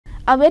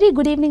A very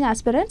good evening,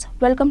 aspirants.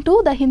 Welcome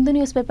to the Hindu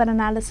newspaper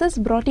analysis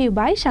brought to you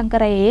by Shankar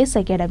IAS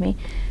Academy.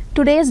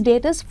 Today's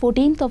date is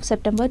 14th of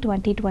September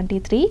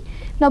 2023.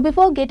 Now,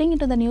 before getting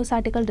into the news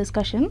article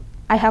discussion,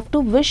 I have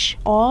to wish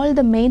all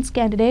the mains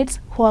candidates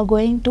who are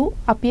going to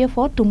appear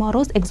for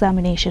tomorrow's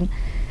examination.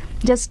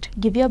 Just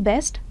give your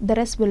best, the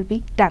rest will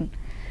be done.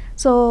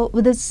 So,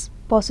 with this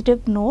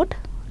positive note,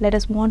 let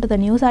us move on to the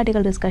news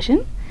article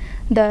discussion.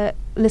 The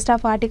list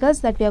of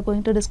articles that we are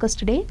going to discuss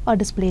today are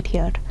displayed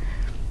here.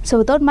 So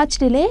without much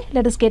delay,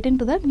 let us get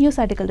into the news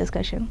article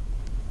discussion.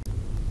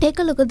 Take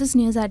a look at this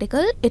news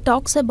article. It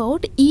talks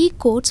about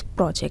eCourts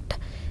project.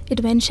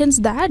 It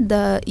mentions that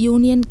the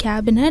Union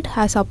Cabinet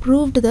has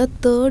approved the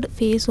third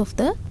phase of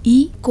the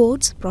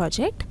eCourts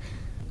project.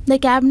 The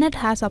Cabinet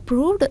has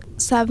approved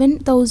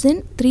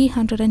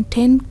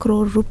 7,310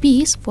 crore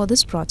rupees for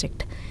this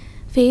project.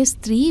 Phase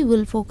 3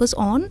 will focus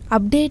on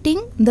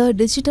updating the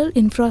digital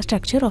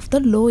infrastructure of the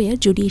lower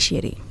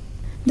judiciary.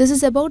 This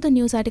is about the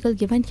news article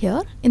given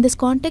here. In this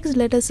context,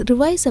 let us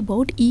revise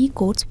about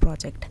eCourts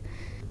project.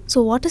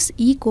 So what is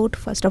eCourt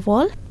first of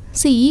all?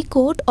 See,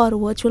 eCourt or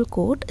virtual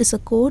court is a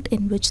court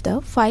in which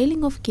the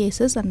filing of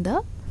cases and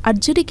the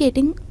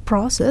adjudicating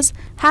process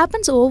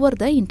happens over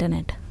the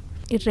internet.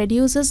 It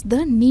reduces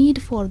the need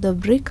for the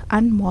brick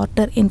and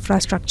mortar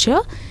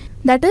infrastructure.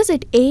 That is,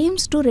 it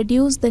aims to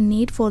reduce the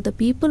need for the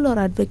people or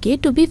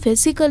advocate to be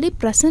physically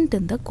present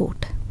in the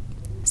court.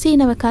 See,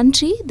 in our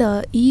country,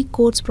 the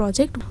eCourts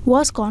project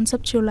was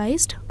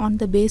conceptualized on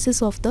the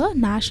basis of the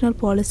National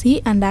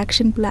Policy and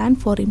Action Plan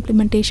for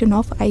Implementation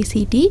of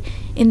ICT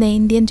in the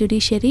Indian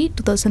Judiciary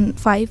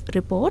 2005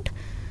 report.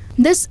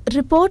 This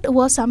report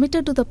was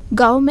submitted to the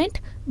government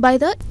by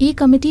the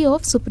E-Committee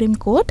of Supreme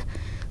Court.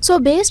 So,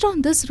 based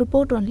on this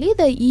report only,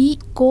 the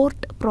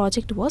eCourt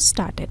project was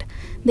started.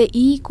 The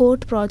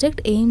eCourt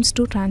project aims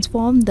to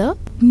transform the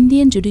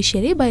Indian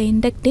judiciary by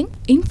inducting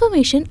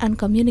information and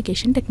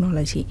communication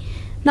technology.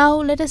 Now,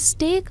 let us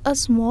take a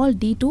small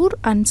detour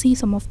and see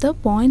some of the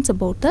points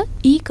about the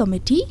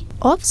E-Committee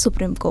of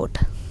Supreme Court.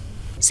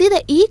 See,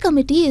 the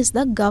E-Committee is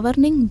the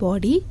governing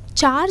body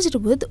charged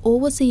with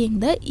overseeing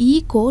the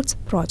eCourts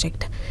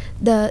project.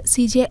 The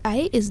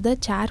CJI is the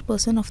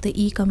chairperson of the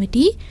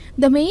E-Committee.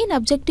 The main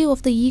objective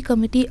of the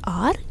E-Committee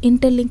are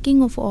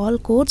interlinking of all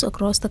courts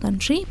across the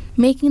country,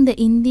 making the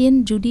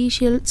Indian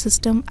judicial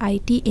system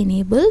IT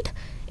enabled,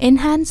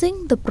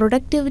 enhancing the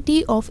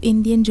productivity of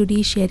Indian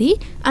judiciary,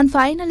 and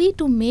finally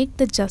to make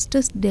the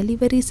justice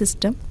delivery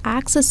system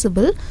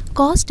accessible,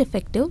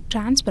 cost-effective,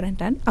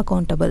 transparent and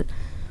accountable.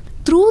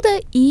 Through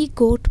the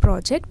eCourt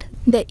project,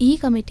 the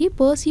E-Committee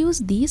pursues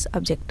these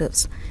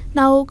objectives.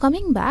 Now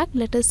coming back,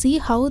 let us see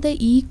how the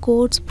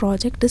eCourts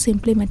project is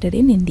implemented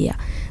in India.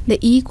 The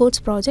eCourts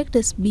project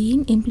is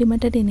being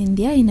implemented in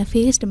India in a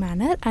phased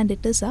manner, and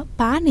it is a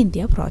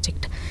pan-India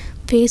project.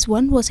 Phase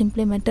 1 was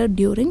implemented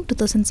during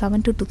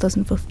 2007 to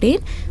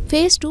 2015.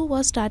 Phase 2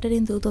 was started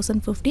in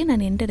 2015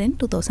 and ended in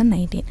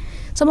 2019.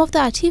 Some of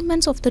the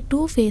achievements of the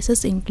two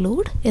phases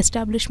include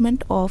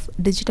establishment of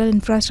digital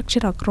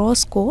infrastructure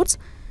across courts,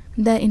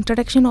 the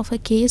introduction of a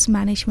case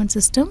management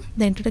system,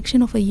 the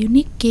introduction of a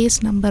unique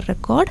case number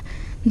record,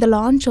 the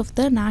launch of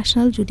the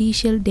National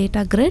Judicial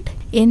Data Grid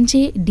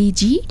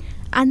 (NJDG),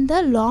 and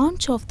the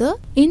launch of the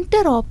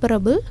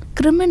Interoperable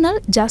Criminal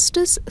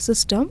Justice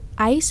System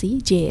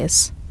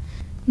 (ICJS).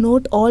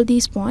 Note all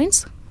these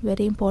points,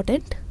 very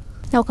important.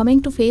 Now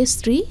coming to phase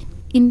 3.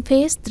 In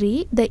phase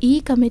 3, the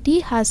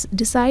E-Committee has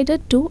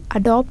decided to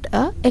adopt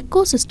a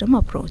ecosystem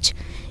approach.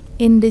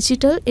 In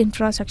digital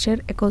infrastructure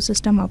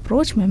ecosystem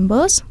approach,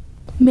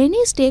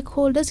 many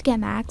stakeholders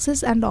can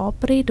access and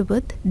operate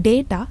with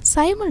data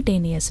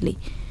simultaneously.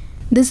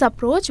 This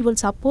approach will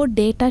support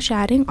data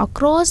sharing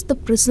across the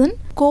prison,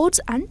 courts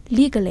and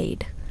legal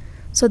aid.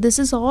 So this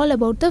is all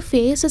about the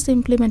phases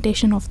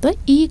implementation of the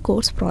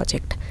eCourts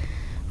project.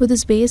 With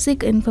this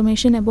basic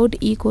information about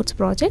eCourts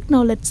project,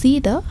 now let's see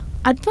the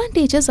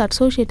advantages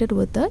associated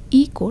with the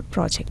eCourt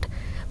project.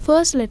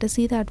 First, let us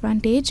see the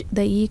advantage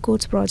the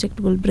eCourts project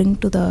will bring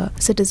to the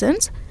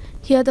citizens.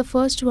 Here the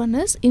first one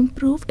is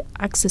improved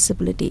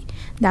accessibility.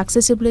 The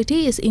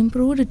accessibility is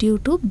improved due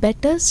to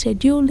better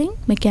scheduling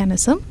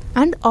mechanism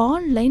and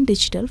online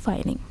digital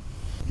filing.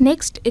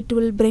 Next, it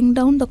will bring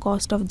down the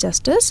cost of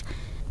justice.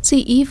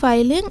 See,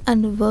 e-filing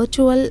and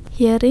virtual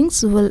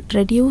hearings will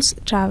reduce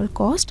travel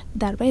cost,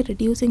 thereby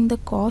reducing the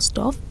cost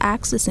of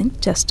accessing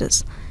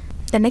justice.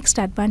 The next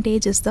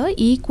advantage is the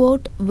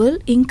eCourt will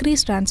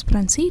increase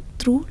transparency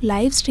through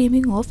live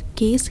streaming of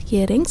case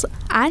hearings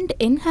and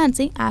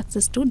enhancing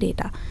access to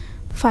data.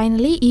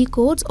 Finally,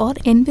 eCourts are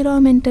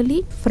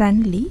environmentally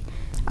friendly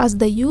as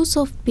the use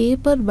of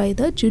paper by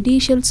the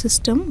judicial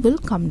system will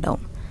come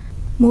down.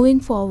 Moving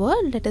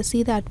forward, let us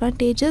see the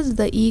advantages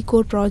the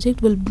eCourt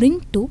project will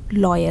bring to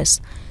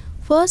lawyers.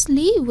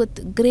 Firstly,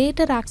 with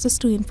greater access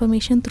to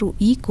information through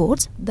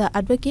eCourts, the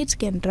advocates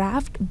can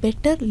draft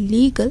better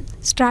legal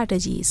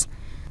strategies.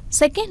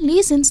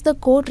 Secondly, since the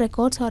court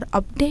records are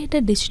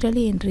updated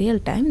digitally in real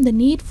time, the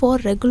need for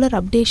regular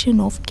updation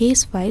of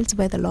case files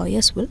by the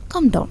lawyers will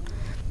come down.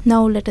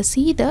 Now let us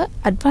see the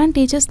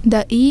advantages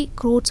the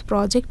eCourts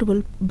project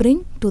will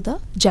bring to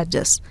the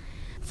judges.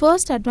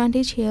 First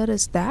advantage here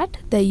is that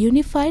the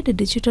unified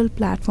digital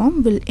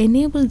platform will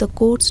enable the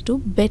courts to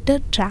better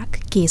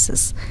track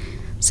cases.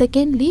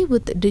 Secondly,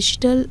 with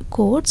digital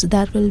courts,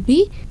 there will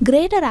be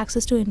greater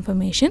access to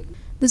information.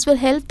 This will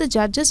help the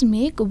judges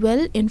make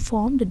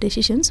well-informed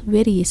decisions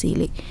very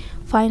easily.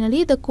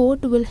 Finally, the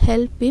court will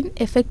help in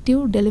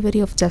effective delivery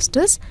of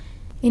justice,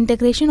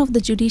 integration of the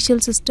judicial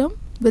system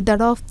with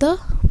that of the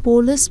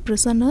police,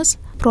 prisoners,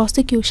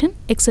 prosecution,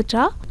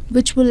 etc.,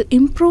 which will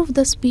improve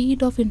the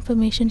speed of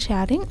information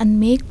sharing and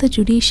make the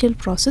judicial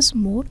process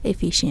more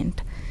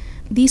efficient.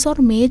 These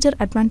are major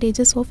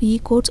advantages of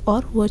eCourts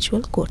or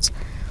virtual courts.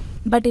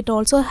 But it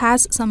also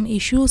has some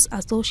issues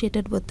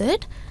associated with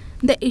it.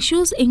 The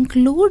issues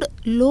include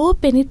low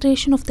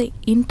penetration of the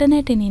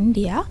internet in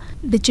India,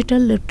 digital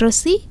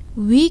literacy,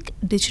 weak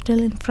digital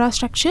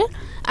infrastructure,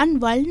 and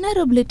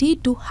vulnerability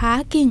to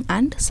hacking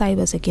and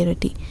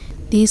cybersecurity.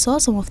 These are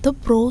some of the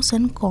pros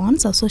and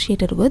cons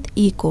associated with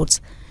eCourts.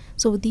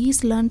 So with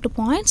these learned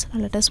points,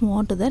 let us move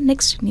on to the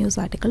next news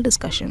article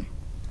discussion.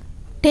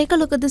 Take a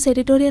look at this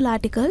editorial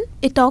article.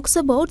 It talks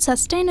about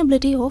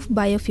sustainability of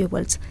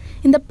biofuels.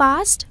 In the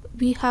past,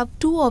 we have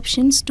two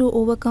options to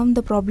overcome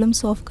the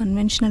problems of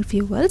conventional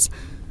fuels.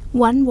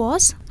 One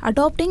was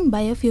adopting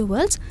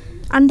biofuels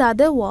and the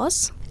other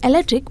was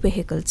electric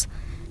vehicles.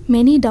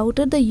 Many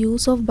doubted the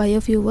use of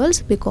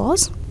biofuels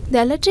because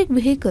the electric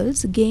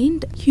vehicles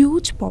gained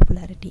huge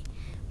popularity.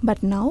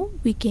 But now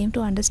we came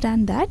to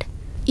understand that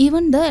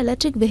even the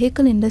electric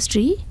vehicle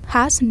industry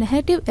has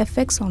negative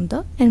effects on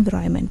the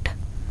environment.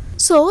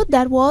 So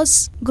there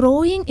was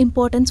growing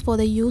importance for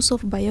the use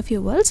of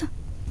biofuels.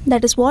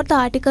 That is what the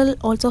article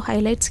also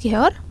highlights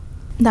here.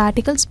 The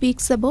article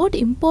speaks about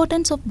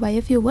importance of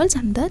biofuels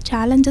and the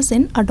challenges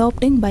in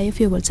adopting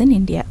biofuels in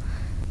India.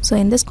 So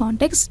in this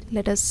context,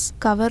 let us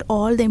cover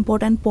all the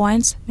important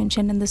points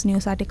mentioned in this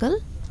news article.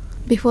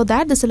 Before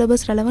that, the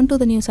syllabus relevant to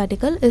the news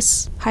article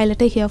is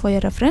highlighted here for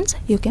your reference.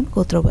 You can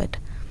go through it.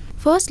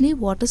 Firstly,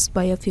 what is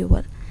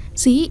biofuel?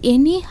 See,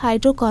 any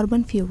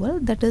hydrocarbon fuel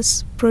that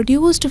is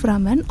produced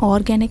from an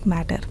organic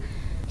matter.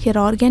 Here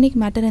organic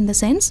matter in the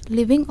sense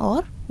living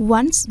or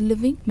once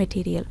living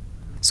material.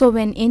 So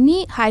when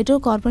any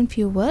hydrocarbon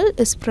fuel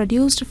is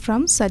produced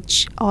from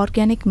such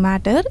organic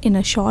matter in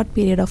a short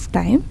period of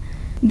time,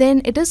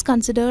 then it is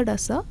considered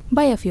as a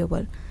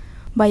biofuel.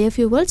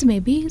 Biofuels may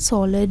be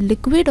solid,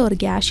 liquid or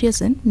gaseous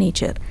in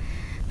nature.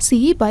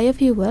 See,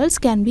 biofuels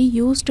can be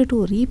used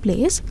to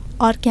replace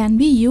or can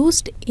be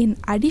used in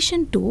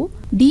addition to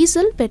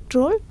diesel,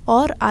 petrol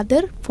or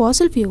other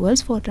fossil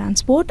fuels for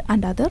transport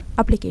and other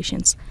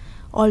applications.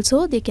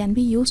 Also, they can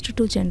be used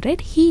to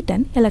generate heat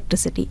and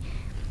electricity.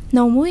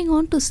 Now moving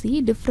on to see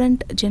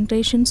different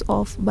generations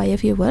of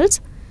biofuels.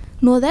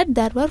 Know that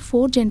there were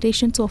 4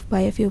 generations of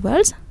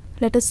biofuels.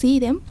 Let us see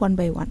them one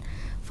by one.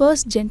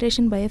 First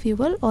generation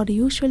biofuel are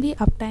usually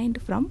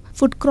obtained from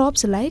food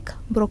crops like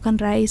broken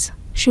rice,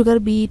 sugar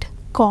beet,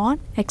 corn,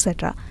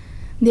 etc.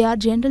 They are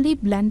generally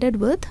blended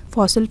with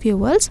fossil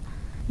fuels.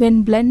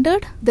 When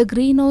blended, the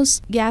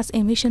greenhouse gas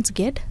emissions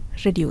get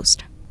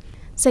reduced.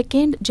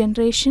 Second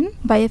generation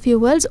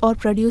biofuels are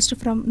produced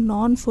from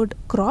non-food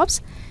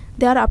crops.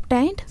 They are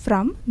obtained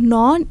from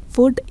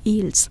non-food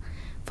yields.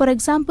 For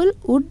example,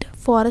 wood,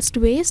 forest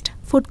waste,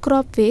 food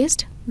crop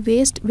waste,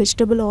 waste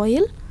vegetable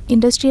oil,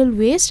 industrial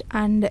waste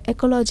and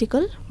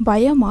ecological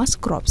biomass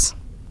crops.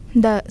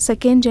 The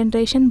second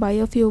generation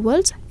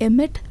biofuels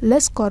emit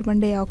less carbon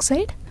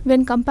dioxide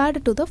when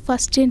compared to the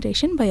first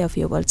generation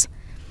biofuels.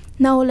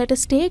 Now let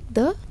us take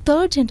the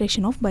third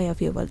generation of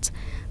biofuels.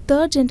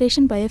 Third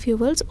generation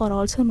biofuels are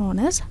also known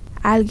as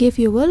algae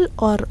fuel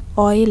or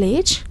oil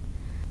age,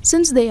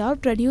 since they are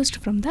produced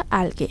from the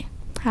algae.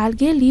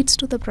 Algae leads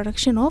to the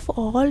production of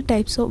all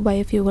types of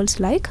biofuels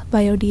like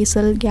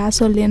biodiesel,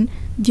 gasoline,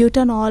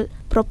 butanol,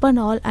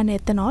 propanol and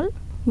ethanol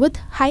with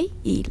high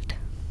yield.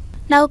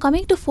 Now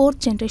coming to fourth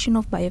generation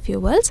of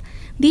biofuels,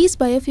 these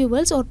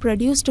biofuels are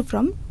produced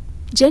from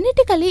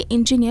genetically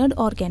engineered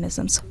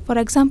organisms. For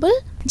example,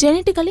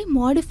 genetically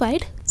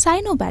modified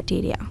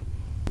cyanobacteria.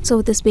 So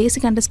with this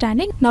basic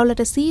understanding, now let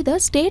us see the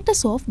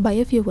status of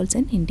biofuels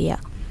in India.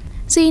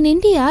 See, in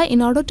India,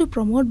 in order to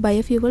promote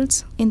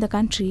biofuels in the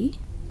country,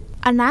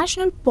 a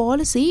national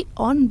policy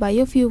on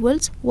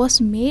biofuels was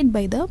made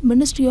by the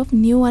Ministry of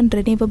New and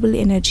Renewable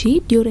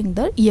Energy during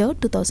the year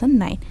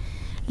 2009.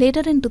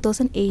 Later in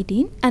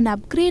 2018, an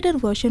upgraded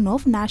version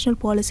of National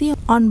Policy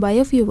on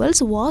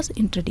Biofuels was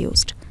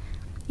introduced.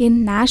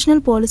 In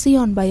National Policy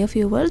on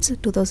Biofuels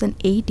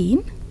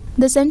 2018,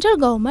 the central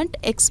government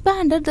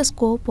expanded the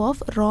scope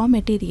of raw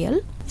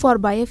material for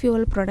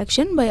biofuel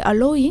production by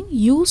allowing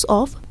use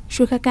of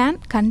sugarcane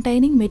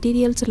containing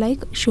materials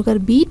like sugar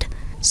beet,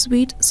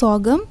 sweet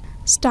sorghum,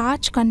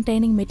 starch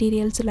containing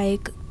materials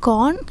like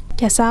corn,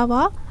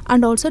 cassava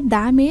and also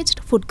damaged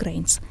food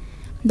grains.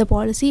 The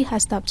policy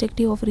has the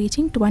objective of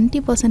reaching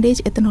 20%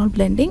 ethanol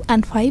blending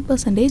and 5%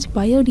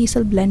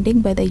 biodiesel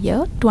blending by the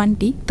year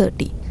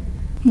 2030.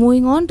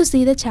 Moving on to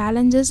see the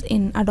challenges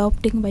in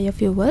adopting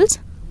biofuels.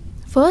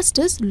 First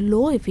is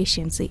low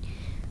efficiency.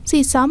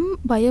 See, some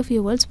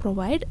biofuels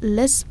provide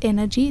less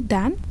energy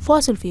than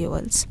fossil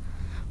fuels.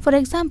 For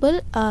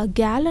example, a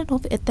gallon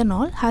of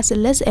ethanol has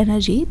less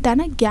energy than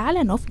a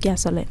gallon of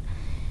gasoline.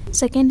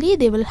 Secondly,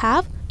 they will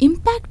have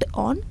impact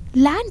on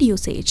land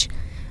usage.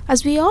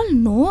 As we all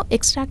know,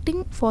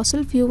 extracting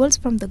fossil fuels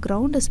from the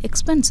ground is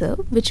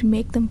expensive, which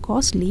make them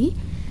costly.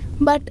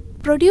 But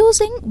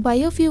producing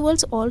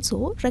biofuels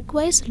also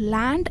requires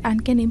land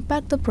and can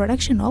impact the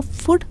production of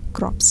food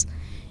crops.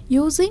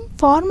 Using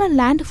farmer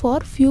land for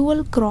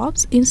fuel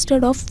crops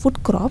instead of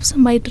food crops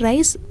might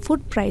raise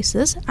food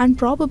prices and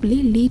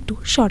probably lead to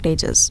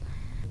shortages.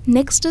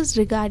 Next is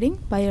regarding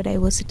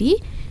biodiversity.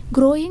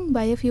 Growing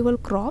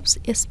biofuel crops,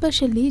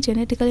 especially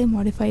genetically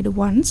modified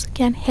ones,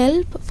 can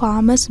help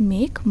farmers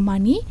make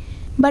money,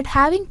 but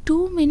having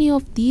too many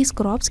of these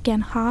crops can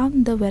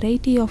harm the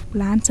variety of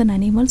plants and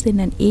animals in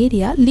an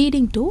area,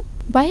 leading to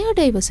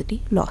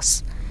biodiversity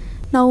loss.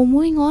 Now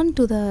moving on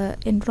to the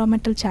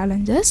environmental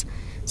challenges.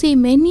 See,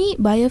 many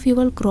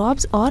biofuel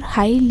crops are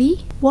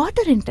highly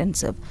water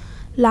intensive.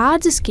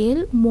 Large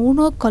scale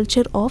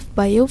monoculture of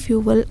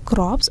biofuel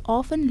crops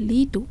often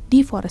lead to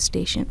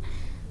deforestation.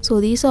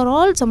 So these are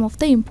all some of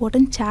the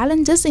important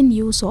challenges in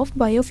use of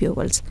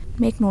biofuels.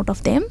 Make note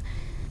of them.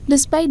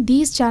 Despite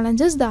these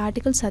challenges, the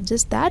article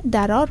suggests that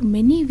there are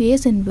many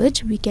ways in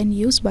which we can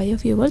use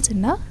biofuels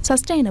in a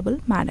sustainable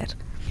manner.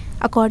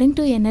 According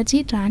to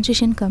Energy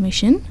Transition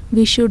Commission,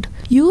 we should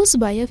use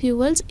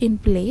biofuels in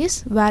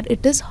place where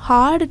it is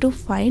hard to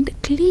find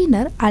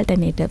cleaner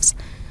alternatives.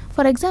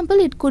 For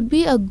example, it could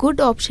be a good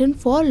option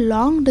for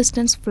long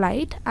distance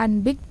flight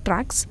and big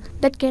trucks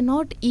that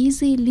cannot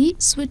easily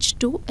switch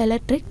to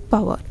electric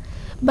power.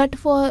 But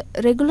for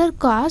regular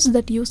cars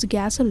that use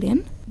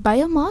gasoline,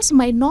 biomass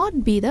might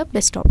not be the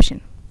best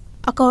option.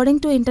 According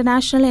to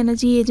International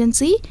Energy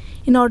Agency,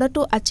 in order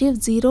to achieve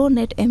zero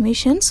net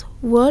emissions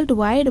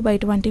worldwide by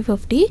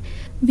 2050,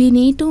 we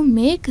need to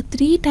make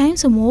 3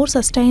 times more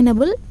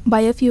sustainable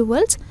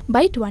biofuels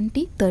by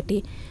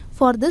 2030.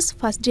 For this,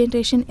 first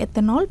generation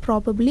ethanol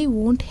probably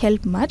won't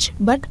help much,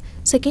 but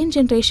second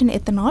generation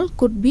ethanol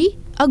could be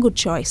a good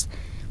choice.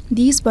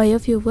 These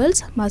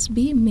biofuels must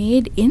be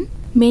made in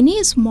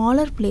many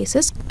smaller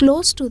places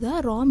close to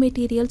the raw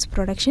materials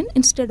production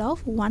instead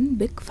of one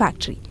big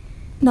factory.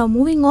 Now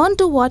moving on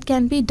to what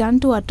can be done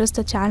to address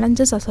the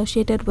challenges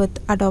associated with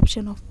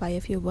adoption of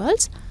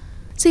biofuels.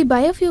 See,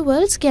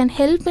 biofuels can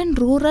help in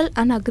rural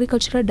and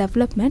agricultural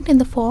development in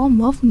the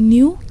form of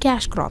new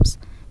cash crops.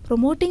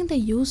 Promoting the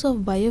use of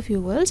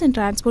biofuels in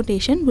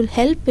transportation will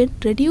help in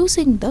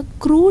reducing the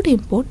crude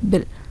import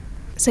bill.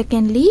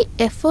 Secondly,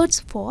 efforts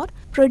for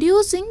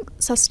producing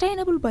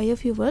sustainable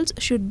biofuels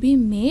should be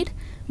made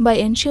by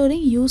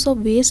ensuring use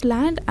of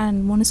wasteland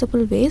and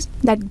municipal waste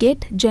that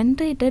get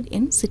generated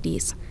in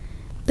cities.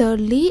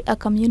 Thirdly, a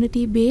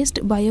community-based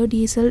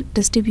biodiesel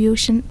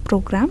distribution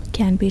program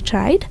can be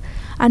tried.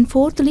 And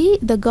fourthly,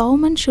 the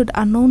government should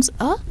announce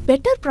a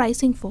better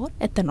pricing for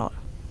ethanol.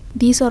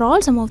 These are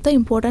all some of the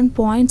important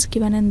points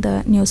given in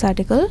the news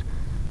article.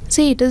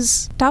 See, it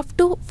is tough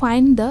to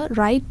find the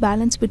right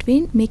balance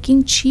between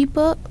making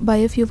cheaper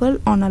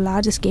biofuel on a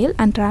large scale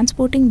and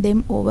transporting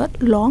them over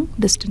long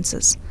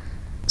distances.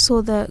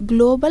 So the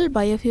Global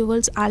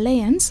Biofuels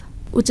Alliance,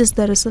 which is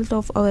the result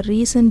of our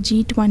recent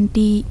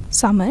G20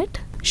 summit,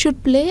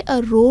 should play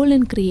a role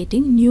in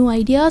creating new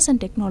ideas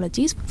and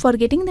technologies for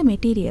getting the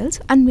materials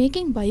and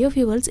making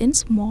biofuels in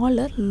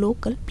smaller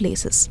local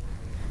places.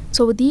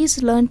 So with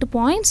these learned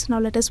points, now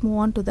let us move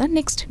on to the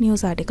next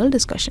news article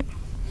discussion.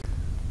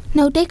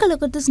 Now take a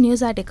look at this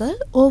news article.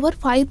 Over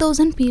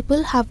 5,000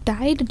 people have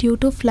died due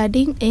to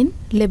flooding in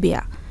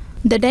Libya.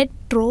 The death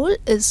toll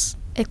is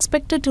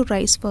expected to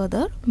rise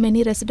further.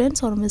 Many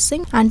residents are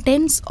missing and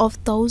tens of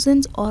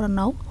thousands are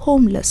now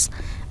homeless.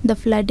 The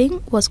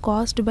flooding was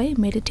caused by a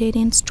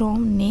Mediterranean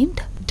storm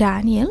named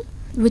Daniel,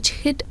 which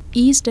hit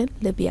eastern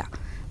Libya.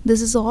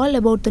 This is all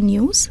about the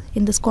news.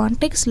 In this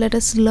context, let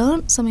us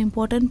learn some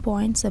important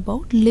points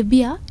about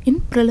Libya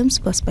in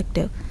prelims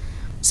perspective.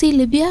 See,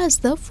 Libya is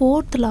the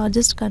 4th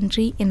largest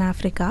country in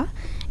Africa.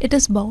 It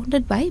is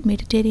bounded by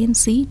Mediterranean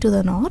Sea to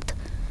the north,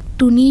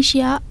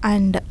 Tunisia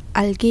and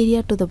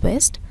Algeria to the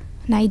west,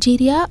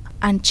 Nigeria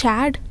and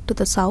Chad to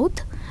the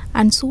south,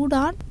 and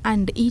Sudan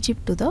and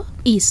Egypt to the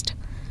east.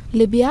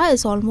 Libya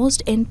is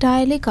almost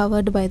entirely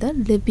covered by the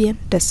Libyan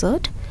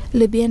desert.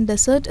 Libyan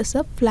desert is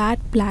a flat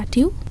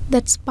plateau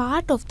that's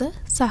part of the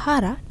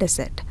Sahara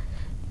Desert.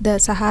 The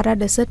Sahara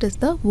Desert is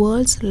the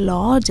world's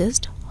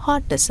largest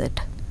hot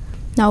desert.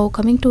 Now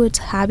coming to its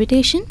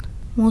habitation,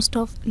 most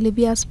of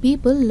Libya's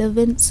people live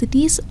in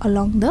cities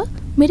along the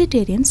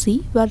Mediterranean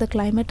Sea where the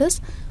climate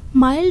is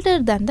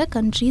milder than the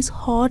country's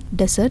hot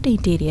desert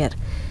interior.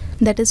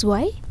 That is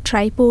why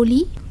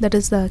Tripoli, that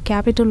is the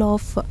capital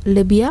of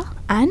Libya,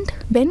 and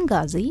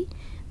Benghazi,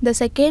 the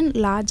second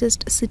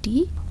largest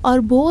city,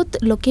 are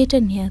both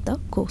located near the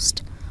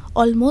coast.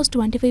 Almost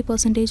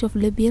 25% of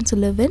Libyans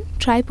live in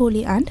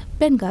Tripoli and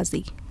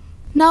Benghazi.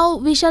 Now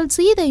we shall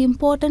see the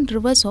important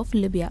rivers of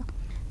Libya.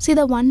 See,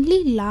 the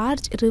only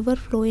large river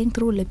flowing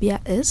through Libya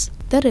is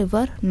the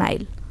river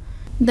Nile.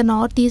 The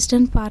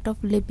northeastern part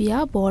of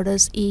Libya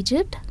borders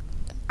Egypt,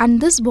 and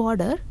this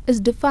border is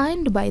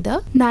defined by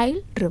the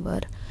Nile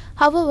River.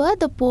 However,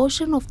 the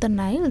portion of the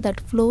Nile that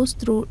flows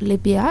through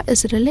Libya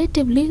is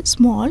relatively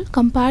small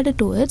compared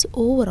to its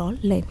overall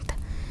length.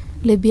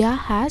 Libya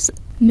has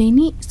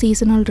many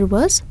seasonal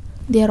rivers.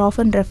 They are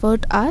often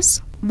referred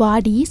as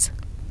wadis.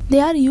 They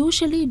are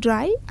usually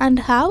dry and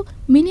have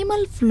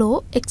minimal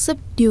flow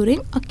except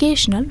during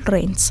occasional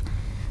rains.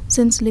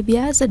 Since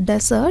Libya is a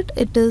desert,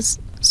 it is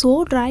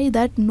so dry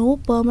that no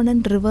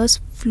permanent rivers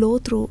flow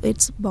through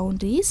its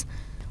boundaries.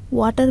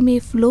 Water may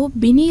flow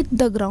beneath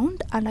the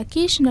ground and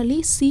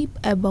occasionally seep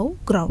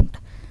above ground.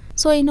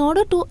 So in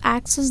order to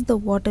access the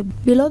water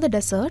below the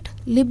desert,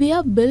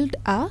 Libya built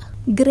a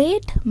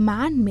great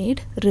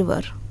man-made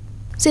river.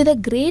 See, the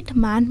Great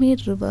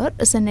Man-Made River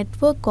is a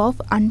network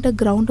of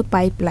underground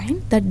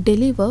pipeline that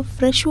deliver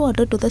fresh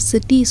water to the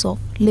cities of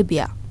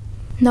Libya.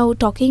 Now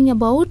talking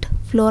about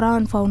flora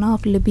and fauna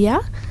of Libya,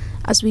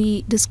 as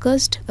we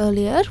discussed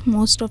earlier,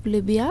 most of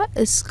Libya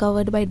is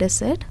covered by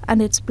desert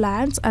and its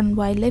plants and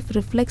wildlife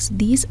reflects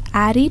these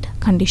arid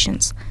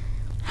conditions.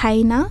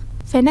 Hyena,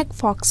 fennec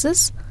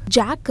foxes,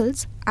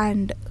 jackals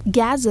and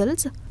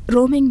gazelles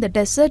roaming the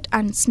desert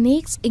and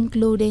snakes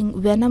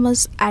including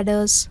venomous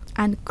adders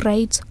and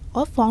kraits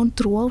are found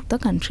throughout the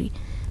country.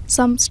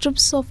 Some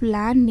strips of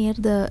land near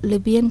the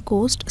Libyan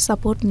coast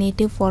support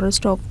native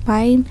forest of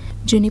pine,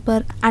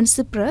 juniper and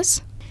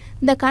cypress.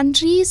 The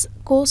country's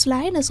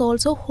coastline is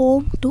also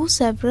home to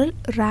several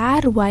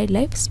rare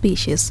wildlife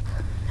species.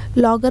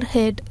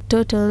 Loggerhead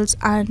turtles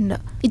and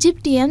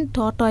Egyptian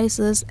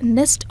tortoises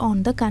nest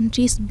on the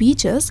country's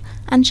beaches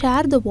and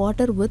share the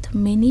water with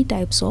many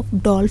types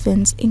of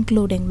dolphins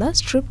including the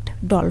striped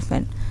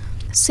dolphin.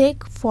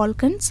 Sake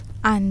falcons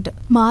and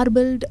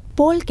marbled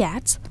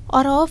polecats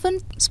are often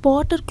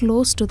spotted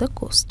close to the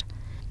coast.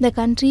 The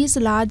country's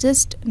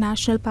largest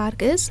national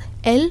park is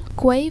El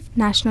Quaif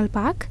National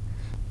Park,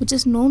 which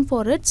is known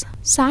for its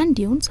sand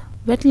dunes,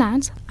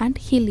 wetlands and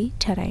hilly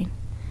terrain.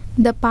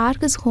 The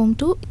park is home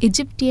to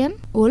Egyptian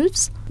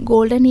wolves,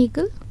 golden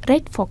eagle,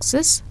 red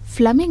foxes,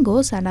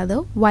 flamingos and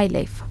other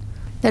wildlife.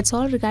 That's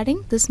all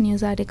regarding this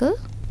news article.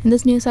 In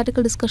this news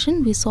article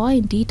discussion, we saw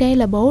in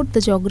detail about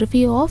the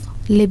geography of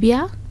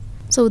Libya.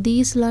 So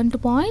these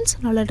learned points.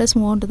 Now let us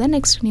move on to the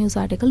next news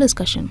article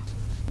discussion.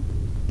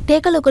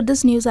 Take a look at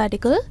this news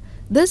article.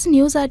 This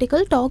news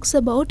article talks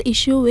about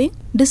issuing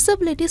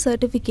disability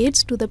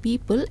certificates to the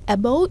people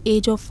above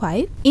age of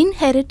 5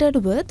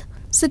 inherited with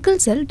sickle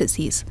cell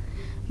disease.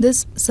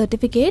 This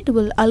certificate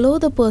will allow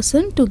the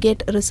person to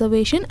get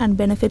reservation and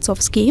benefits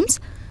of schemes.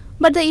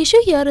 But the issue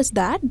here is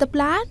that the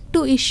plan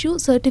to issue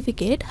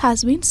certificate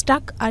has been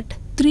stuck at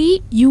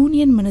 3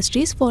 union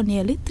ministries for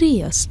nearly 3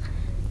 years.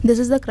 This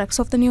is the crux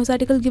of the news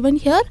article given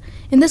here.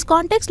 In this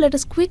context, let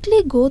us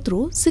quickly go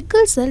through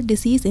sickle cell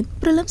disease in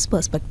prelims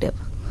perspective.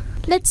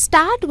 Let's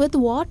start with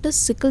what is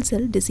sickle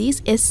cell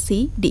disease,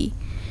 SCD.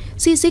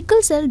 See,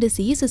 sickle cell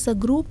disease is a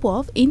group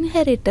of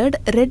inherited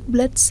red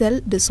blood cell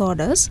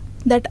disorders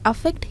that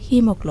affect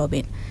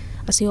hemoglobin.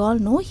 As you all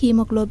know,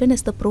 hemoglobin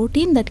is the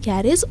protein that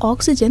carries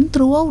oxygen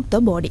throughout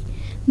the body.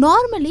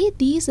 Normally,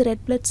 these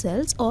red blood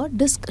cells are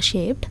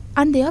disc-shaped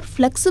and they are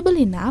flexible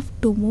enough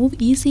to move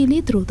easily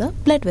through the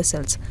blood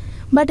vessels.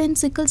 But in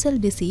sickle cell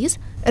disease,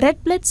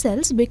 red blood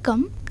cells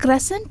become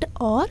crescent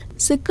or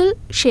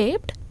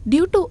sickle-shaped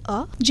due to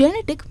a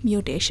genetic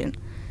mutation.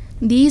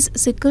 These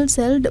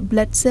sickle-celled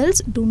blood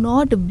cells do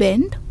not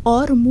bend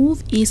or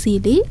move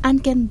easily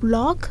and can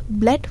block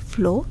blood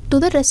flow to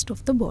the rest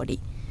of the body.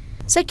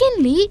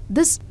 Secondly,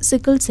 this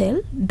sickle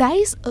cell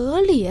dies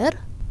earlier,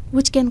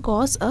 which can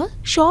cause a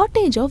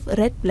shortage of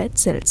red blood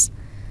cells.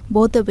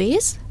 Both the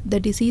ways, the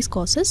disease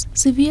causes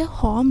severe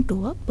harm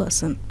to a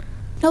person.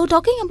 Now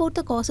talking about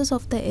the causes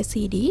of the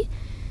SCD,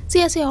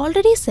 see, as I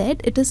already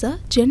said, it is a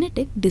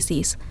genetic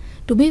disease.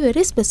 To be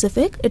very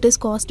specific, it is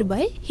caused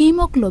by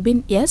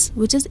hemoglobin S,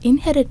 which is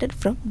inherited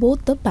from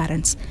both the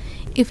parents.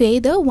 If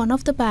either one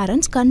of the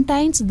parents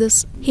contains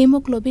this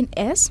hemoglobin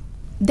S,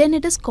 then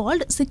it is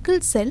called sickle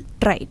cell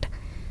trait.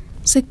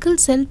 Sickle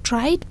cell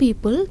trait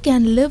people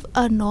can live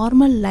a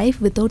normal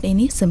life without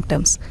any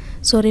symptoms.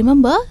 So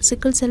remember,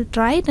 sickle cell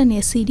trait and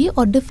SCD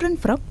are different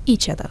from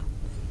each other.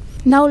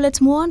 Now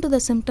let's move on to the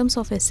symptoms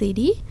of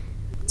SCD.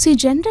 See,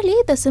 generally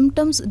the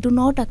symptoms do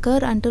not occur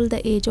until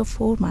the age of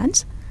 4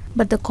 months,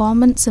 but the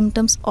common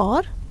symptoms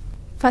are,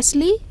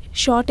 firstly,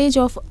 shortage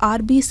of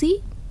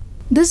RBC.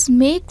 This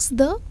makes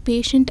the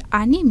patient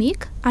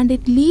anemic and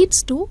it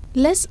leads to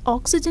less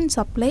oxygen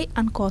supply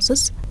and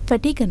causes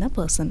fatigue in a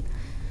person.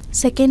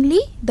 Secondly,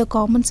 the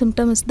common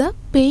symptom is the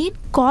pain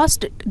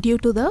caused due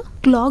to the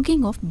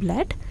clogging of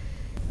blood.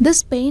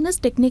 This pain is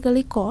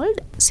technically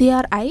called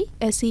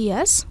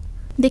CRISES.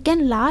 They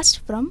can last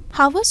from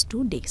hours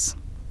to days.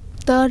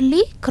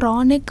 Thirdly,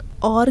 chronic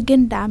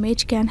organ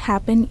damage can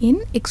happen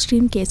in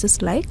extreme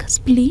cases like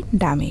spleen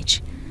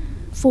damage.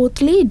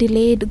 Fourthly,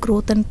 delayed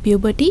growth and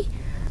puberty.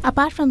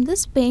 Apart from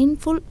this,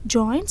 painful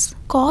joints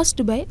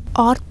caused by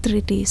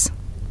arthritis.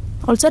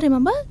 Also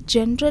remember,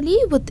 generally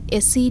with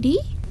SCD,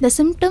 The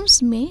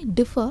symptoms may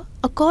differ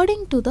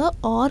according to the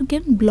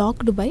organ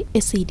blocked by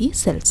SCD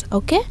cells.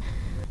 Okay.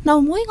 Now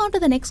moving on to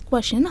the next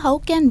question, how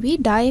can we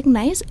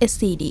diagnose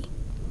SCD?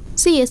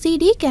 See,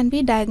 SCD can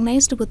be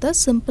diagnosed with a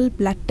simple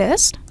blood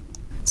test.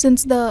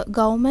 Since the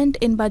government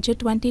in budget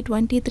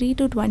 2023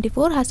 to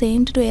 24 has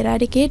aimed to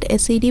eradicate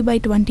SCD by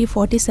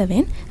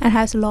 2047 and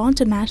has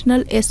launched a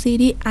national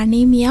SCD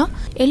anemia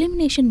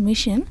elimination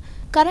mission,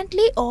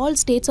 currently all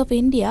states of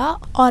India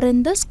are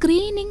in the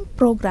screening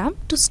program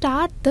to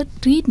start the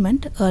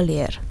treatment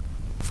earlier.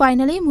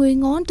 Finally,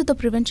 moving on to the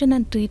prevention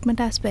and treatment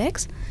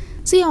aspects.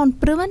 See, on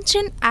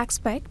prevention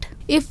aspect,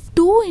 if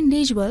two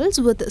individuals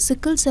with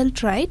sickle cell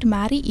trait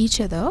marry each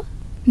other,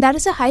 there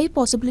is a high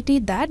possibility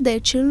that their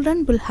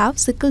children will have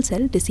sickle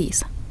cell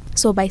disease.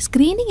 So by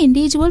screening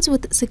individuals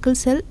with sickle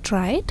cell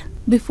trait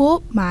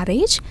before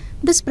marriage,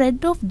 the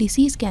spread of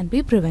disease can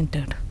be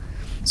prevented.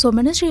 So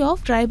Ministry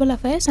of Tribal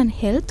Affairs and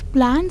Health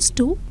plans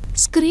to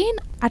screen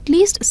at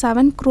least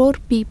 7 crore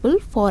people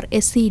for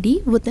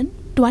SCD within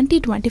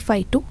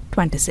 2025 to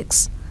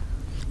 26.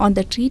 On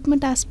the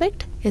treatment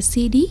aspect,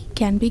 SCD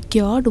can be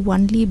cured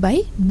only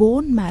by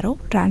bone marrow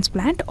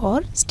transplant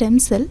or stem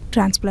cell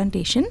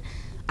transplantation,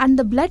 and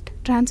the blood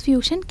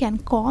transfusion can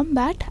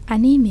combat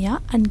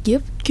anemia and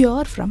give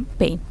cure from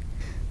pain.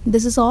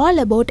 This is all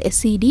about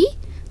SCD.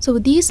 So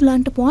with these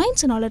learnt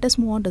points, now let us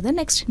move on to the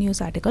next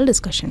news article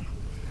discussion.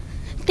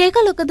 Take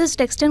a look at this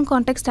text and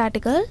context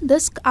article.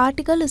 This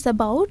article is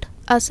about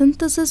a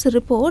synthesis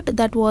report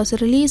that was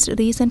released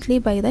recently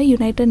by the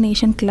United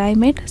Nations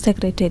Climate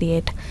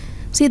Secretariat.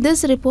 See,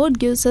 this report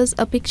gives us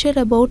a picture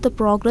about the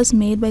progress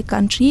made by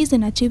countries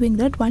in achieving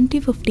the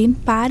 2015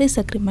 Paris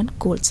Agreement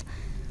goals.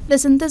 The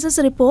synthesis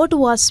report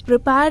was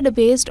prepared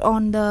based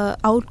on the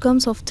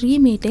outcomes of 3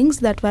 meetings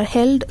that were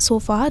held so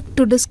far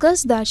to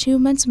discuss the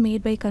achievements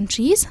made by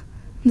countries.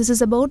 This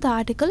is about the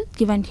article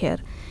given here.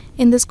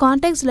 In this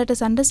context, let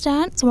us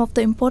understand some of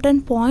the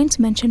important points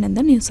mentioned in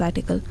the news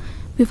article.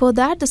 Before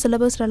that, the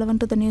syllabus relevant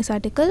to the news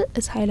article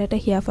is highlighted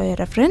here for your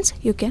reference.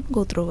 You can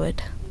go through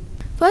it.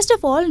 First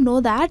of all,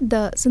 know that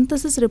the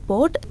synthesis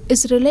report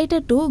is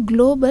related to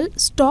global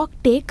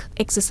Stocktake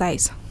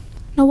exercise.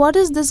 Now, what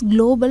is this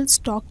global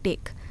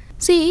Stocktake?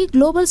 See,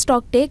 global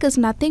Stocktake is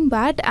nothing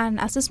but an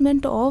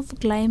assessment of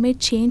climate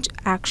change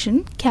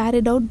action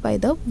carried out by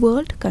the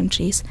world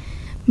countries.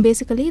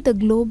 Basically, the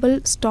global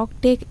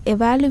Stocktake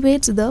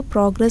evaluates the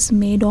progress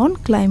made on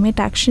climate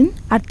action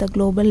at the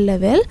global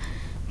level.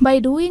 By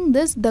doing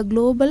this, the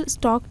global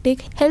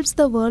Stocktake helps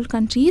the world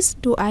countries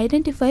to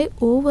identify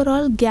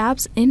overall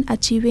gaps in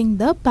achieving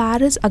the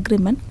Paris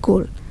Agreement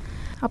goal.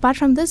 Apart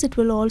from this, it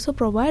will also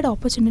provide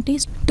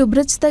opportunities to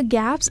bridge the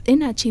gaps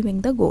in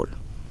achieving the goal.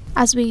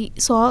 As we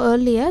saw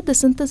earlier, the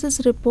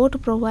synthesis report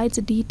provides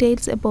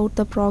details about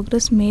the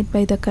progress made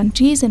by the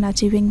countries in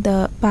achieving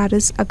the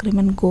Paris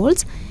Agreement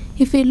goals.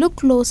 If we look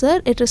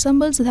closer, it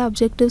resembles the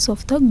objectives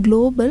of the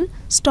global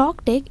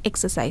Stocktake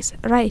exercise,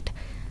 right?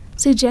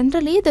 See,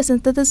 generally, the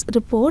synthesis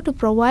report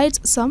provides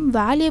some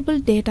valuable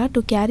data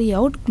to carry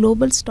out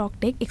global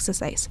Stocktake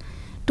exercise.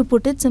 To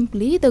put it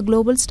simply, the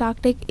global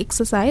Stocktake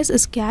exercise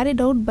is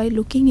carried out by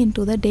looking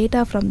into the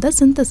data from the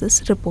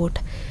synthesis report.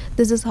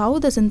 This is how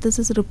the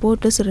synthesis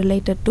report is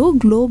related to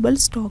global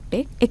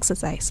Stocktake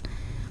exercise.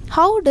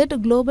 How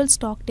did global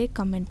Stocktake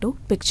come into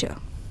picture?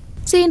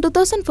 See, in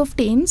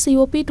 2015,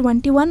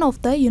 COP21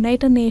 of the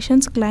United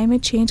Nations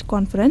Climate Change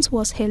Conference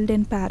was held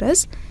in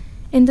Paris.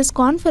 In this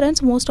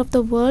conference, most of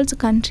the world's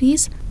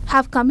countries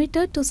have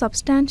committed to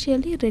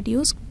substantially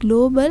reduce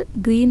global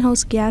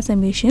greenhouse gas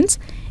emissions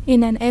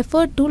in an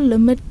effort to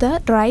limit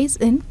the rise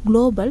in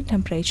global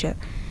temperature.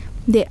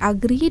 They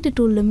agreed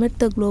to limit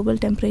the global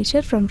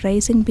temperature from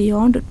rising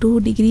beyond 2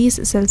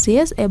 degrees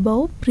Celsius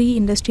above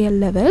pre-industrial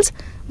levels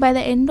by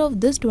the end of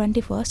this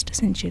 21st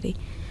century.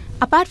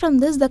 Apart from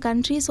this, the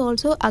countries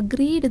also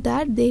agreed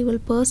that they will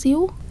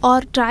pursue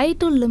or try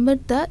to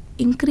limit the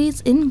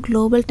increase in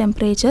global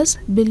temperatures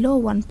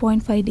below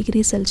 1.5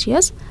 degrees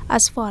Celsius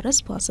as far as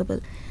possible.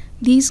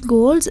 These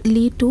goals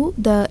lead to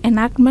the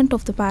enactment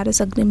of the Paris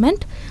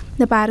Agreement.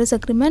 The Paris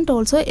Agreement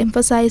also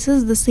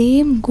emphasizes the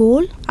same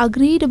goal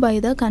agreed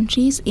by the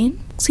countries in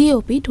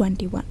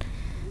COP21.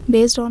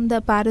 Based on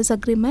the Paris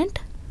Agreement,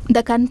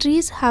 the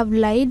countries have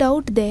laid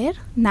out their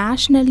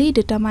nationally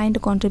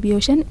determined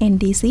contribution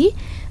NDC.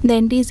 The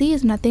NDC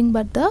is nothing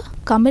but the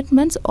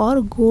commitments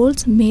or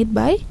goals made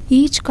by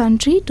each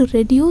country to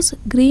reduce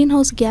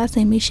greenhouse gas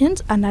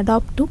emissions and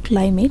adapt to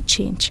climate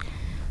change.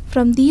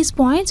 From these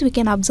points, we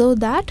can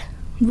observe that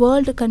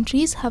world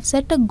countries have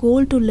set a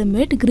goal to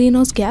limit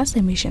greenhouse gas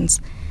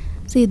emissions.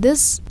 See,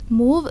 this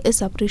move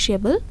is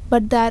appreciable,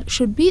 but there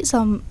should be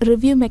some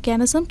review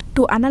mechanism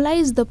to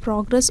analyze the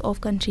progress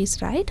of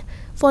countries, right?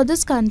 For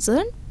this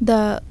concern,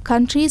 the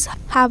countries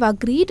have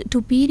agreed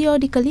to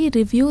periodically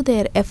review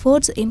their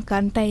efforts in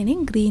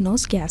containing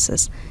greenhouse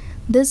gases.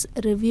 This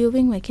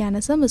reviewing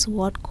mechanism is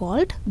what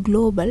called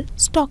global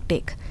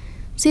Stocktake.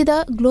 See,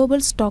 the global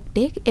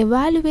Stocktake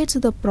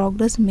evaluates the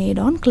progress made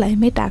on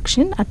climate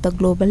action at the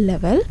global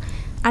level,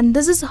 and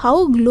this is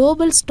how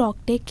global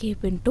Stocktake came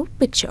into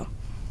picture.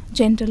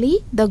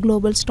 Generally, the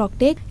global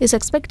stocktake is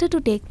expected to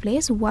take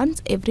place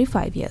once every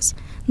 5 years.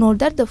 Note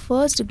that the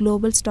first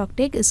global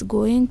stocktake is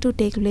going to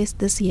take place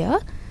this year.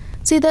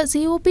 See, the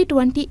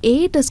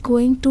COP28 is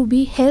going to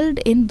be held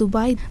in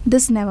Dubai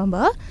this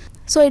November.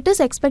 So it is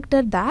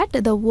expected that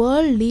the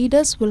world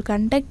leaders will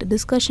conduct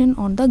discussion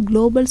on the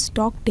global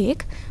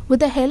stocktake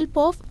with the help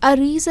of a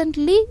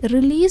recently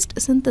released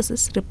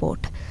synthesis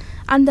report.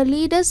 And the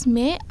leaders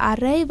may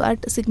arrive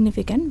at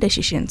significant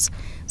decisions.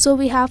 So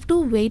we have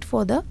to wait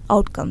for the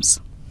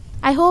outcomes.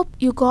 I hope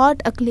you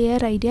got a clear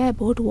idea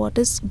about what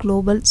is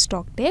global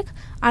stocktake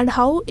and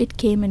how it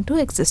came into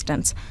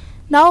existence.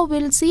 Now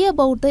we'll see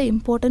about the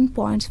important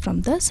points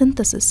from the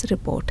synthesis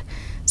report.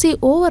 See,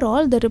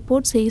 overall the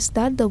report says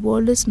that the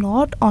world is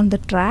not on the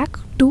track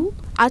to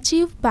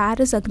achieve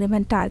Paris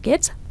Agreement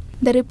targets.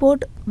 The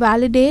report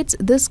validates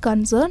this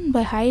concern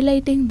by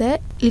highlighting the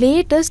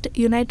latest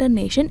United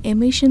Nations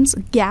emissions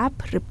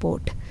gap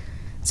report.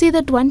 See,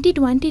 the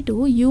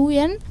 2022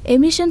 UN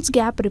emissions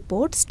gap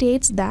report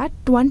states that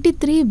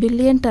 23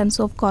 billion tons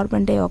of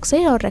carbon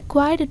dioxide are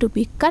required to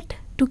be cut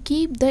to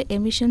keep the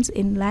emissions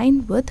in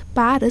line with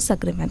Paris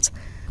agreements.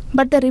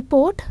 But the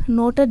report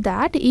noted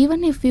that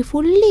even if we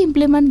fully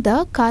implement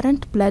the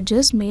current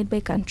pledges made by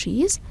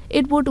countries,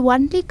 it would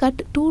only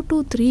cut 2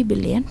 to 3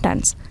 billion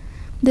tons.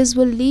 This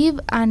will leave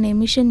an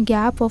emission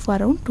gap of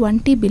around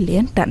 20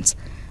 billion tons.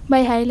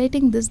 By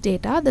highlighting this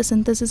data, the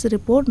synthesis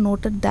report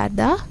noted that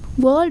the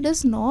world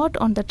is not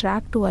on the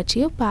track to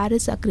achieve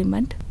Paris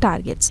Agreement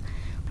targets.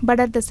 But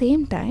at the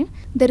same time,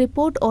 the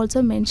report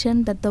also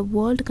mentioned that the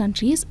world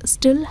countries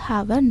still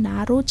have a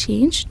narrow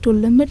change to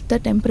limit the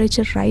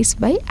temperature rise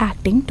by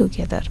acting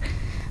together.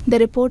 The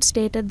report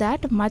stated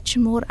that much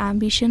more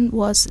ambition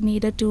was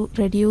needed to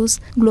reduce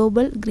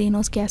global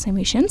greenhouse gas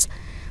emissions.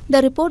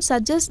 The report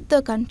suggests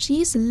the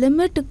countries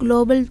limit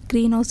global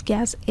greenhouse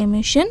gas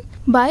emission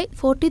by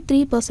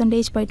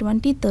 43% by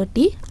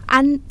 2030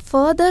 and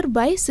further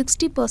by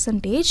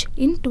 60%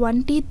 in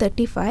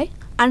 2035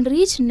 and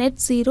reach net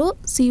zero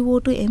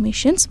CO2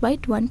 emissions by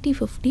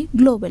 2050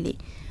 globally.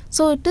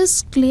 So it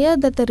is clear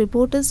that the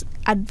report is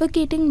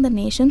advocating the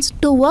nations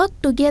to work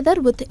together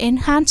with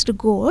enhanced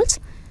goals.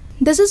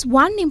 This is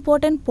one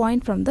important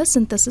point from the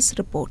synthesis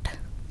report.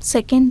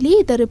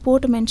 Secondly, the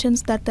report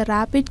mentions that the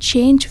rapid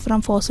change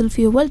from fossil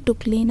fuel to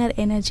cleaner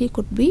energy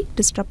could be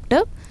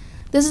disruptive.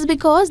 This is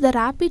because the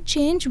rapid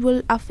change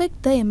will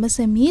affect the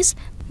MSMEs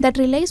that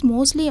relies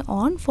mostly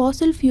on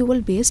fossil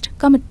fuel based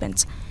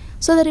commitments.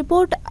 So the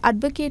report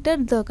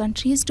advocated the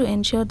countries to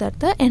ensure that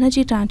the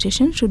energy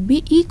transition should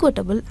be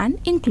equitable and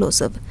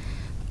inclusive.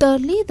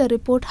 Thirdly, the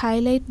report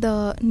highlights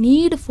the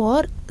need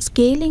for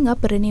scaling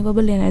up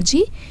renewable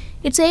energy.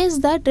 It says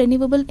that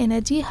renewable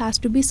energy has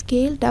to be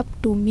scaled up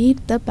to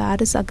meet the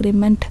Paris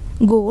Agreement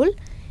goal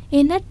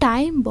in a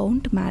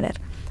time-bound manner.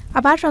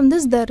 Apart from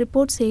this, the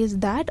report says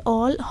that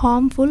all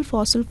harmful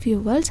fossil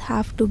fuels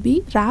have to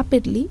be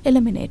rapidly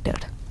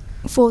eliminated.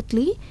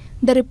 Fourthly,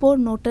 the report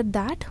noted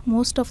that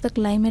most of the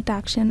climate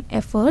action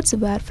efforts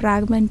were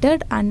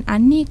fragmented and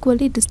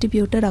unequally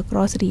distributed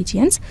across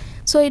regions.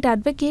 So it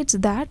advocates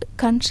that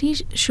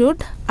countries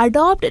should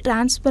adopt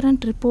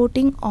transparent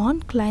reporting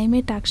on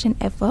climate action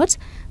efforts.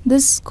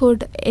 This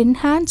could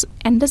enhance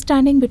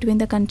understanding between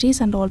the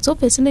countries and also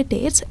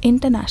facilitates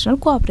international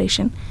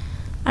cooperation.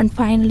 And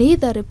finally,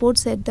 the report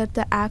said that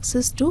the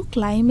access to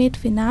climate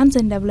finance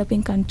in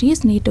developing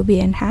countries need to be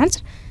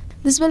enhanced.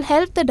 This will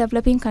help the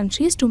developing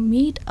countries to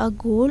meet a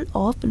goal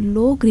of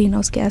low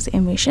greenhouse gas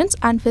emissions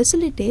and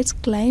facilitates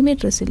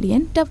climate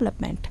resilient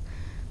development.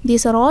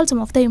 These are all some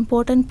of the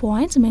important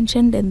points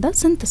mentioned in the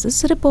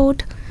synthesis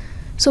report.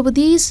 So with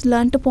these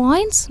learned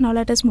points, now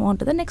let us move on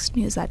to the next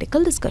news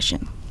article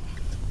discussion.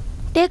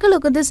 Take a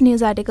look at this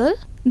news article.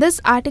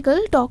 This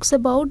article talks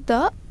about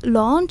the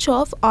launch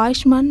of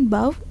Ayushman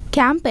Bhav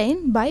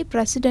campaign by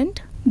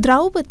President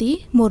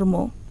Draupadi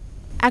Murmu.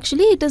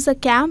 Actually, it is a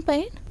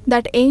campaign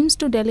that aims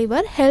to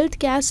deliver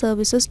healthcare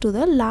services to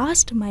the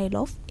last mile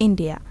of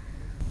India.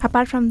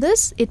 Apart from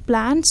this, it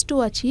plans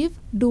to achieve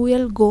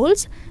dual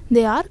goals.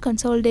 They are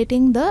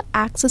consolidating the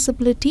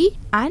accessibility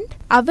and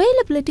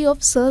availability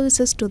of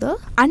services to the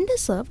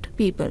underserved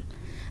people.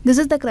 This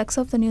is the crux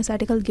of the news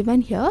article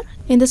given here.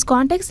 In this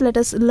context, let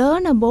us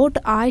learn about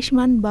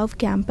Ayushman Bhav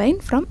campaign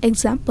from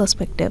exam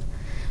perspective.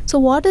 So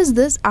what is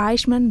this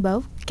Ayushman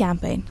Bhav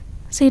campaign?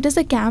 So it is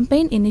a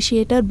campaign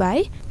initiated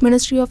by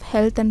Ministry of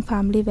Health and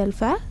Family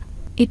Welfare.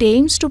 It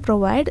aims to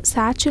provide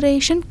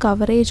saturation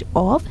coverage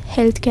of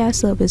healthcare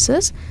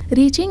services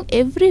reaching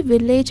every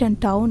village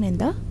and town in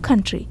the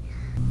country.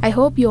 I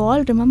hope you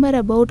all remember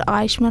about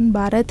Ayushman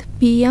Bharat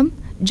PM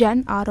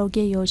Jan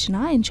Arogya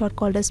Yojana, in short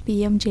called as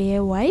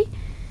PMJAY.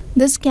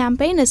 This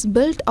campaign is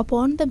built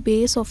upon the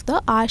base of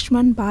the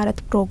Ayushman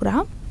Bharat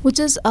program, which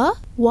is a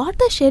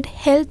watershed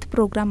health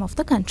program of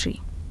the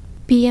country.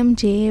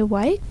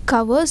 PMJAY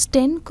covers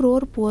 10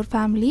 crore poor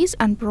families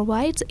and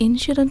provides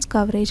insurance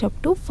coverage up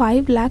to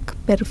 5 lakh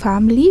per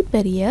family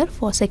per year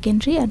for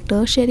secondary and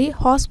tertiary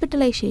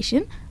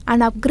hospitalization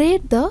and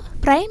upgrade the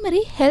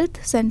primary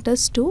health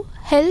centers to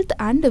health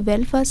and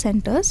welfare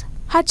centers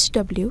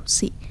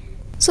HWC.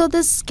 So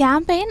this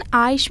campaign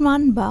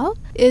Ayushman Bhav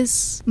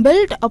is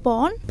built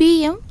upon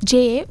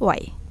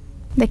PMJAY.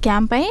 The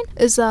campaign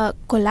is a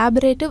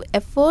collaborative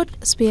effort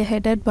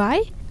spearheaded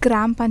by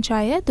Gram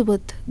Panchayat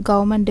with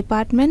government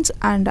departments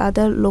and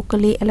other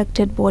locally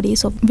elected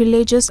bodies of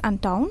villages and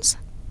towns.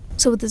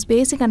 So with this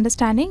basic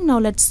understanding, now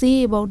let's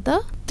see about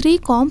the three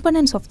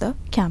components of the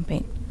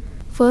campaign.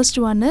 First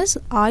one is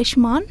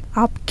Ayushman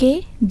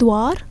Aapke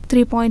Dwar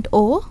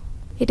 3.0.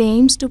 It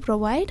aims to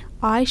provide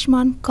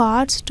Ayushman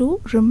cards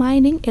to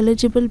remaining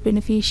eligible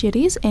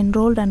beneficiaries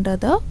enrolled under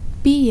the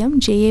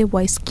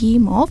PMJAY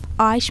scheme of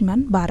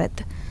Ayushman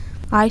Bharat.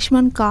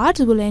 Ayushman cards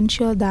will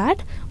ensure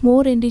that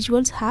more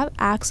individuals have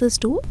access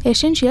to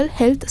essential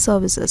health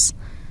services.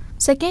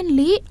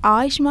 Secondly,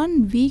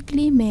 Ayushman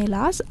weekly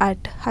melas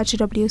at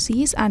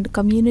HWCs and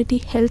community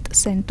health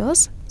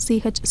centers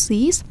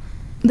 (CHCs).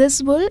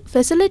 This will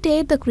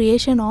facilitate the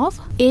creation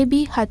of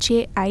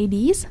ABHA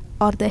IDs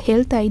or the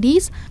health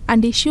IDs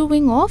and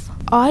issuing of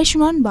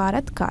Ayushman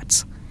Bharat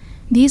cards.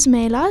 These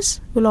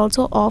melas will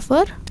also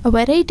offer a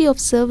variety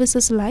of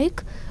services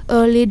like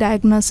early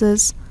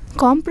diagnosis,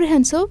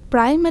 comprehensive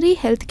primary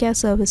healthcare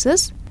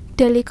services,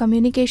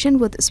 telecommunication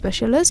with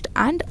specialists,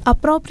 and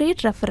appropriate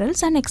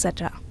referrals and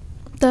etc.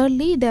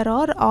 Thirdly, there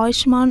are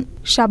Ayushman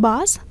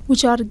Shabas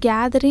which are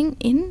gathering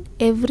in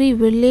every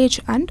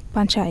village and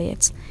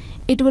panchayats.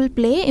 It will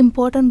play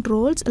important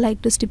roles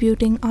like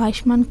distributing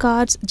Ayushman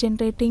cards,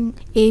 generating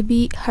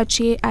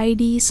ABHA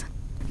IDs.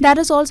 There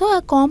is also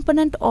a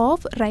component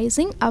of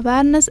raising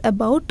awareness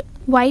about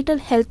vital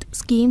health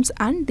schemes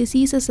and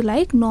diseases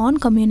like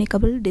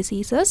non-communicable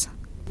diseases.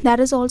 There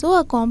is also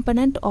a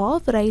component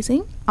of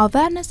raising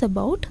awareness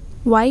about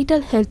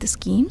vital health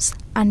schemes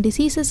and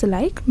diseases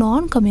like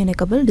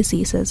non-communicable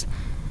diseases.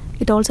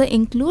 It also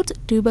includes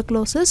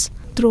tuberculosis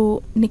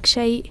through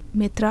Nikshay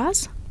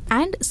Mitras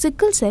and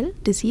sickle cell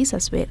disease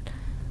as well.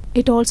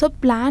 It also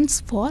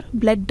plans for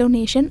blood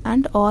donation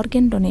and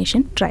organ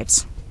donation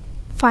drives.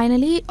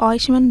 Finally,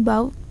 Ayushman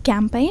Bhav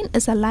campaign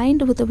is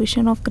aligned with the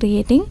vision of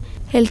creating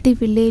healthy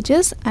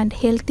villages and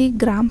healthy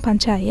gram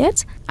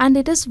panchayats, and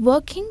it is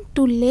working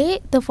to lay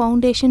the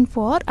foundation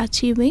for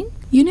achieving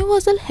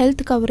universal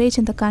health coverage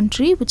in the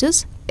country, which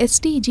is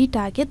SDG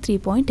target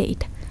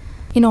 3.8.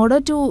 In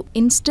order to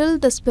instill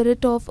the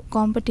spirit of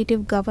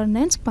competitive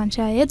governance,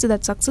 panchayats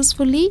that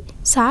successfully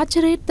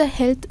saturate the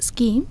health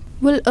scheme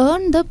will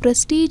earn the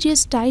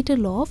prestigious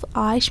title of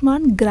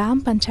Ayushman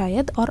Gram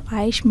Panchayat or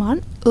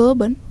Ayushman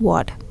Urban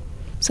Ward.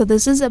 So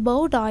this is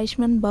about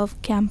Ayushman Bhav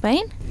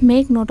campaign.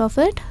 Make note of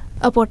it,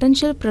 a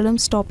potential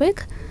prelims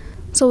topic.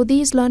 So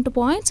these learned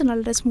points, and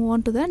let us move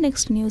on to the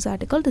next news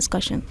article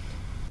discussion.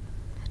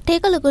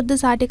 Take a look at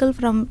this article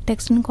from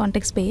text and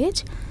context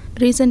page.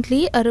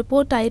 Recently, a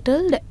report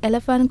titled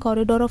Elephant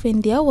Corridor of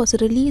India was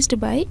released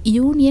by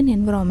Union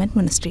Environment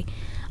Ministry.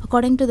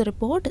 According to the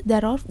report,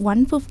 there are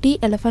 150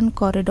 elephant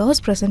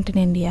corridors present in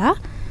India.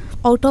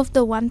 Out of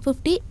the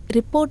 150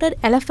 reported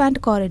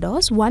elephant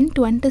corridors,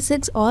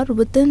 126 are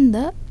within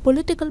the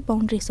political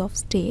boundaries of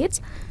states,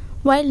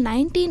 while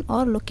 19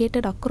 are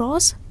located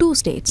across 2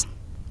 states.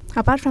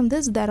 Apart from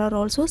this, there are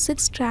also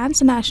 6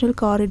 transnational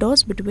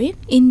corridors between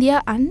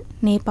India and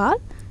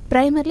Nepal,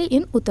 primarily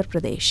in Uttar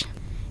Pradesh.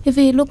 If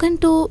we look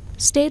into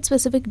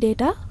state-specific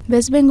data,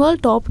 West Bengal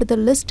topped the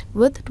list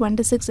with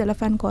 26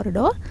 elephant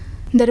corridor.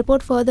 The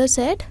report further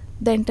said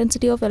the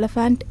intensity of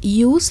elephant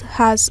use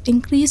has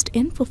increased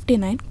in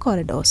 59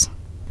 corridors.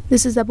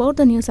 This is about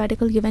the news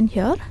article given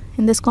here.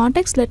 In this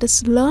context, let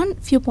us learn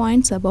few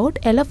points about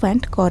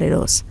elephant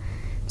corridors.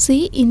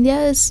 See, India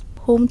is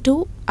home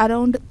to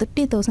around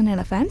 30,000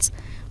 elephants,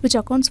 which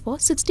accounts for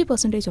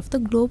 60% of the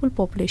global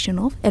population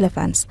of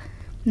elephants.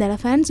 The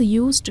elephants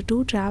used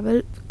to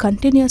travel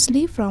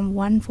continuously from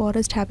one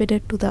forest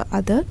habitat to the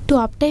other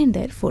to obtain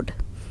their food.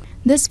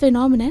 This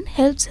phenomenon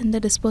helps in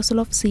the dispersal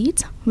of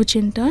seeds, which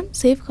in turn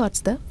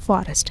safeguards the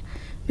forest.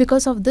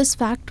 Because of this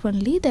fact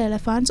only, the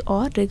elephants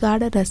are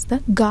regarded as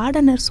the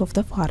gardeners of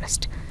the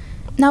forest.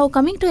 Now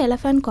coming to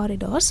elephant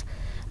corridors,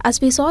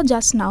 as we saw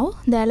just now,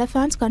 the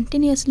elephants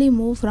continuously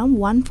move from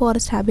one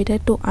forest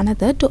habitat to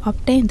another to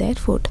obtain their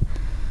food.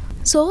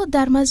 So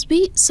there must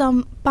be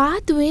some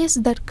pathways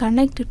that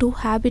connect to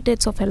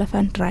habitats of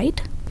elephant, right?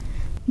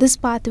 This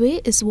pathway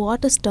is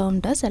what is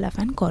termed as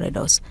elephant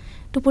corridors.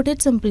 To put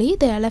it simply,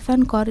 the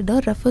elephant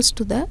corridor refers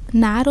to the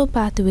narrow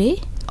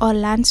pathway or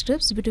land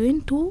strips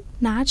between 2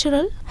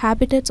 natural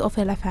habitats of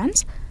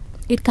elephants.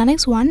 It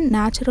connects one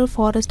natural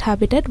forest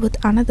habitat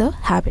with another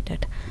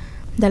habitat.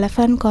 The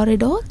elephant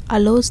corridor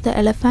allows the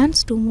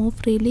elephants to move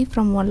freely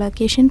from one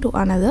location to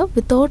another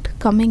without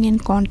coming in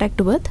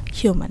contact with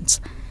humans.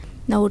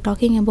 Now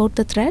talking about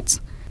the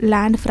threats,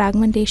 land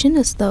fragmentation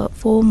is the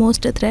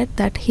foremost threat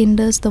that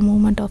hinders the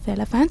movement of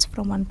elephants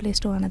from one place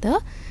to another.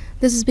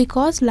 This is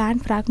because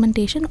land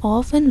fragmentation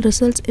often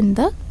results in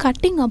the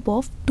cutting up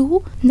of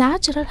 2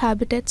 natural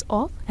habitats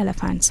of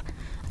elephants.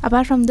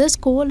 Apart from this,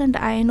 coal and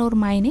iron ore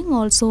mining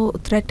also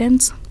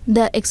threatens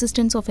the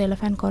existence of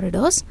elephant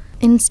corridors.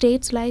 In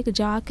states like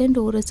Jharkhand,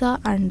 Orissa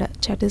and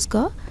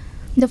Chhattisgarh,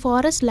 The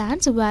forest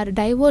lands were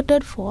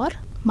diverted for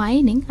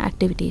mining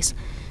activities.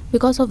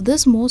 Because of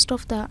this, most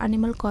of the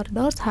animal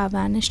corridors have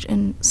vanished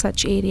in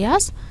such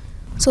areas.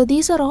 So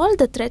these are all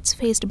the threats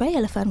faced by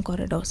elephant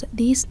corridors.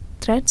 These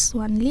threats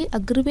only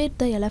aggravate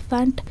the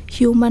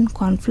elephant-human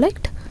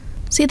conflict.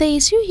 See, the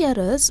issue here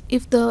is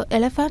if the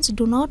elephants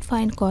do not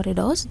find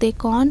corridors, they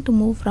can't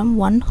move from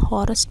one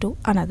forest to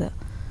another.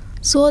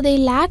 So they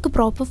lack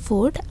proper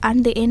food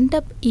and they end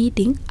up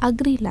eating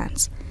agri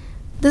lands.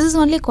 This is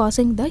only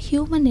causing the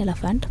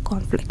human-elephant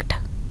conflict.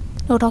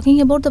 Now talking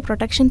about the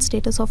protection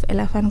status of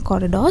elephant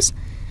corridors,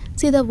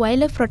 see, the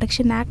Wildlife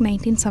Protection Act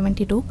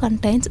 1972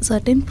 contains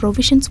certain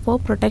provisions for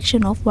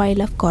protection of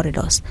wildlife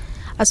corridors.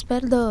 As per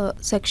the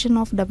section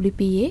of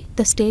WPA,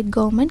 the state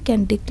government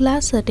can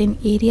declare certain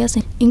areas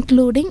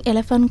including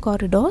elephant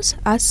corridors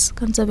as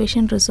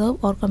conservation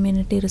reserve or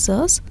community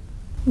reserves.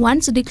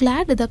 Once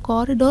declared, the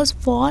corridors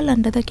fall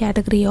under the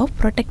category of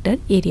protected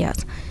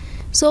areas.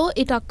 So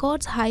it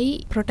accords high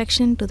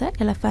protection to the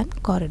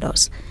elephant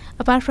corridors.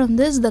 Apart from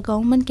this, the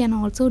government can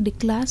also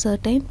declare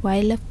certain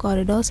wildlife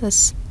corridors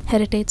as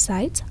heritage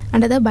sites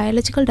under the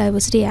Biological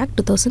Diversity Act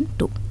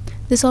 2002.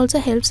 This also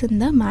helps in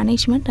the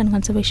management and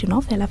conservation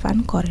of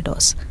elephant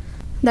corridors.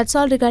 That's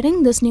all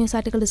regarding this news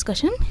article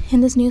discussion.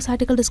 In this news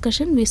article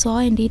discussion, we saw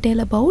in detail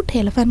about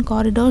elephant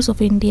corridors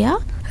of India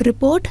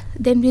report.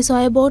 Then we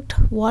saw about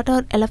what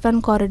are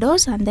elephant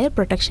corridors and their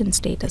protection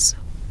status.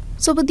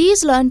 So with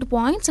these learned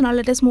points, now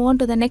let us move on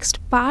to the next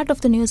part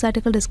of the news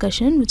article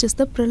discussion, which is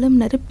the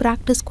preliminary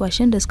practice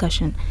question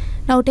discussion.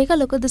 Now take a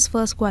look at this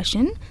first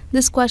question.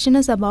 This question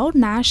is about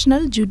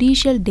National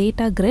Judicial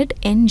Data Grid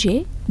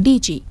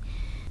NJDG.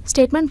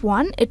 Statement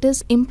 1, it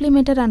is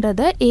implemented under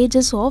the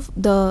aegis of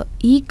the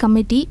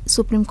E-Committee,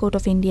 Supreme Court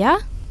of India.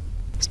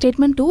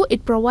 Statement 2,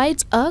 it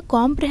provides a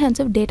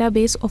comprehensive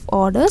database of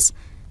orders,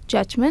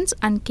 judgments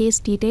and case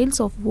details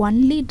of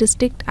only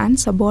district and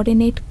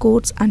subordinate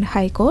courts and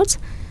high courts.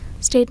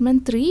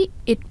 Statement 3,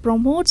 it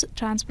promotes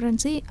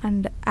transparency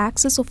and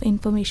access of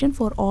information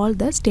for all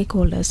the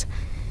stakeholders.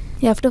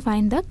 You have to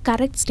find the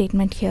correct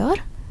statement here.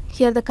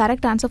 Here the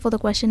correct answer for the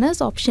question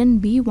is option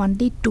B,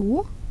 only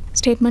 2.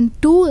 Statement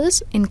 2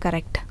 is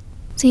incorrect.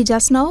 See,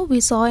 just now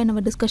we saw in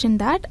our discussion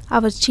that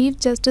our Chief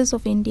Justice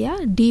of India,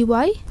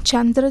 D.Y.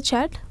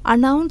 Chandrachud,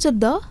 announced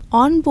the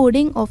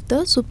onboarding of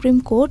the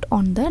Supreme Court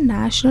on the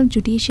National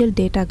Judicial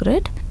Data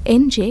Grid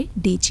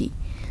NJDG.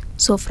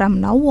 So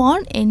from now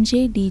on,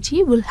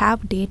 NJDG will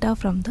have data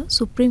from the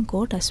Supreme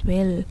Court as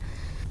well.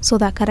 So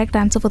the correct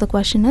answer for the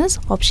question is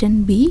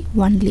option B,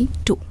 only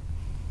 2.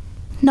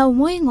 Now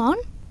moving on,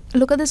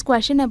 look at this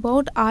question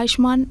about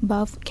Ayushman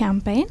Bhav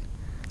campaign.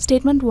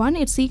 Statement 1,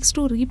 it seeks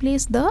to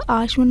replace the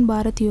Ayushman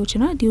Bharat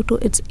Yojana due to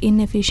its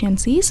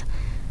inefficiencies.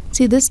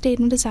 See, this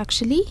statement is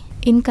actually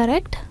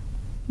incorrect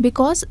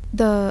because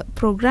the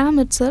program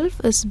itself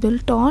is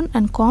built on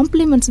and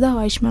complements the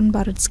Ayushman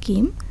Bharat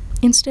scheme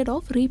instead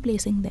of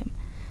replacing them.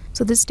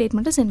 So this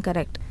statement is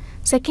incorrect.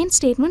 Second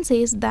statement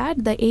says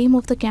that the aim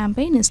of the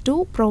campaign is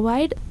to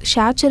provide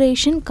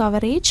saturation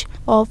coverage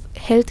of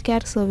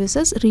healthcare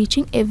services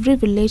reaching every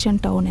village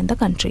and town in the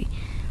country.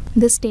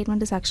 This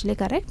statement is actually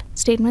correct.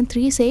 Statement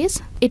 3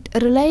 says it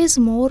relies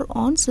more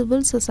on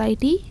civil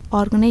society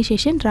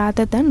organization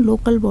rather than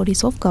local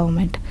bodies of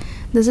government.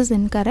 This is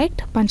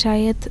incorrect.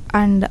 Panchayat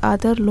and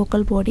other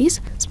local bodies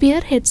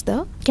spearheads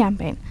the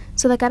campaign.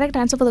 So the correct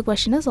answer for the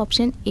question is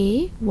option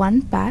A,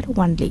 one pair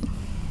only.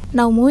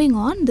 Now moving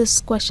on,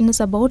 this question is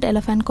about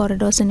elephant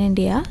corridors in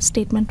India.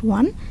 Statement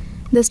 1,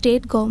 the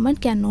state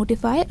government can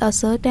notify a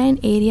certain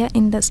area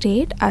in the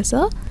state as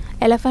a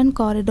elephant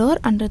corridor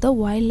under the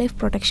Wildlife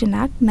Protection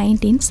Act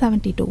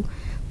 1972.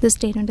 This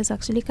statement is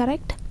actually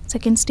correct.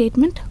 Second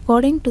statement,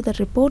 according to the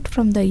report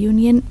from the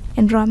Union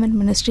Environment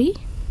Ministry,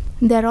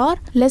 there are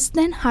less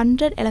than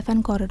 100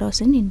 elephant corridors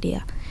in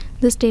India.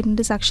 This statement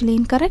is actually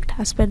incorrect.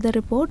 As per the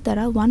report, there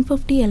are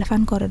 150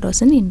 elephant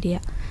corridors in India.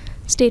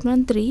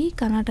 Statement 3,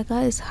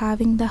 Karnataka is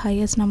having the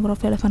highest number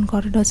of elephant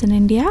corridors in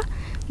India.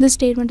 This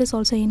statement is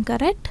also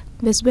incorrect.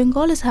 West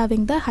Bengal is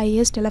having the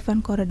highest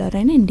elephant corridor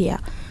in India.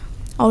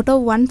 Out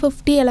of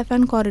 150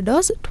 elephant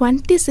corridors,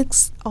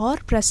 26 are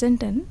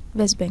present in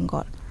West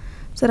Bengal.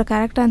 So the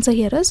correct answer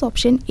here is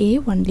option A,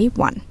 only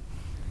 1.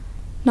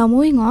 Now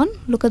moving on,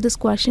 look at this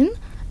question.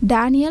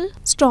 Daniel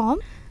storm,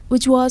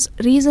 which was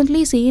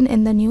recently seen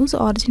in the news,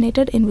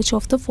 originated in which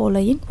of the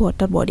following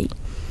water body?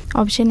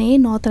 Option A,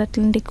 North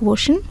Atlantic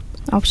Ocean.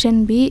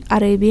 Option B,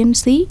 Arabian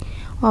Sea.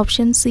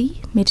 Option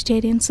C,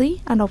 Mediterranean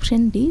Sea. And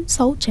option D,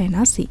 South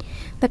China Sea.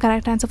 The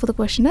correct answer for the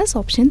question is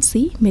option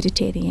C,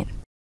 Mediterranean.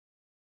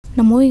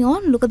 Now moving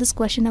on, look at this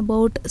question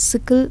about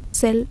sickle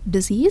cell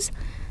disease.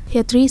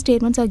 Here 3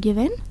 statements are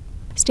given.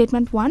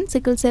 Statement 1,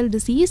 sickle cell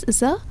disease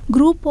is a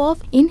group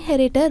of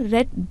inherited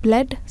red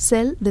blood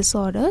cell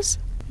disorders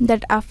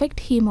that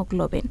affect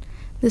hemoglobin.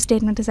 This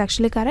statement is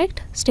actually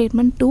correct.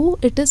 Statement 2,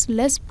 it is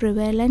less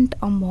prevalent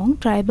among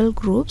tribal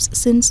groups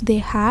since they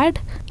had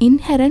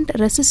inherent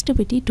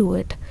resistivity to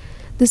it.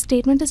 This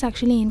statement is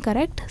actually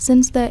incorrect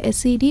since the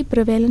SCD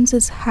prevalence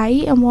is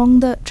high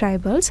among the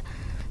tribals.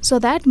 So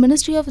that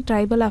Ministry of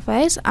Tribal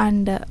Affairs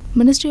and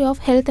Ministry of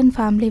Health and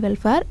Family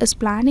Welfare is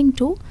planning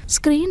to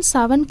screen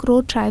 7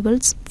 crore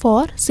tribals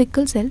for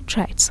sickle cell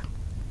trials.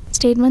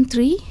 Statement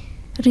 3.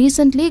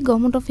 Recently,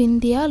 Government of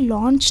India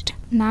launched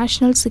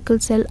National Sickle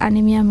Cell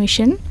Anemia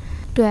Mission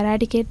to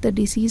eradicate the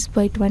disease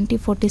by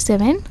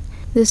 2047.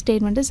 This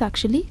statement is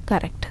actually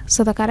correct.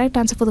 So the correct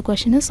answer for the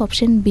question is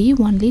option B,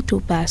 only 2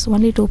 pairs.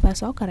 Only 2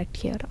 pairs are correct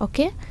here.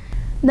 Okay.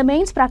 The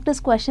mains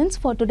practice questions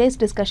for today's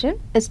discussion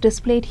is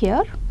displayed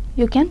here.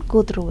 You can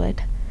go through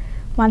it.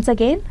 Once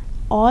again,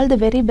 all the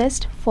very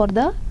best for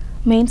the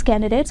mains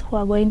candidates who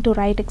are going to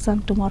write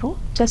exam tomorrow.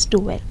 Just do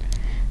well.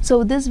 So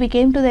with this, we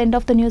came to the end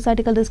of the news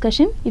article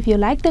discussion. If you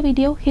like the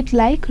video, hit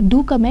like,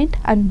 do comment,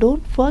 and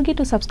don't forget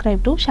to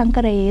subscribe to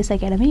Shankar IAS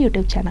Academy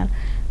YouTube channel.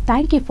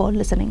 Thank you for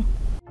listening.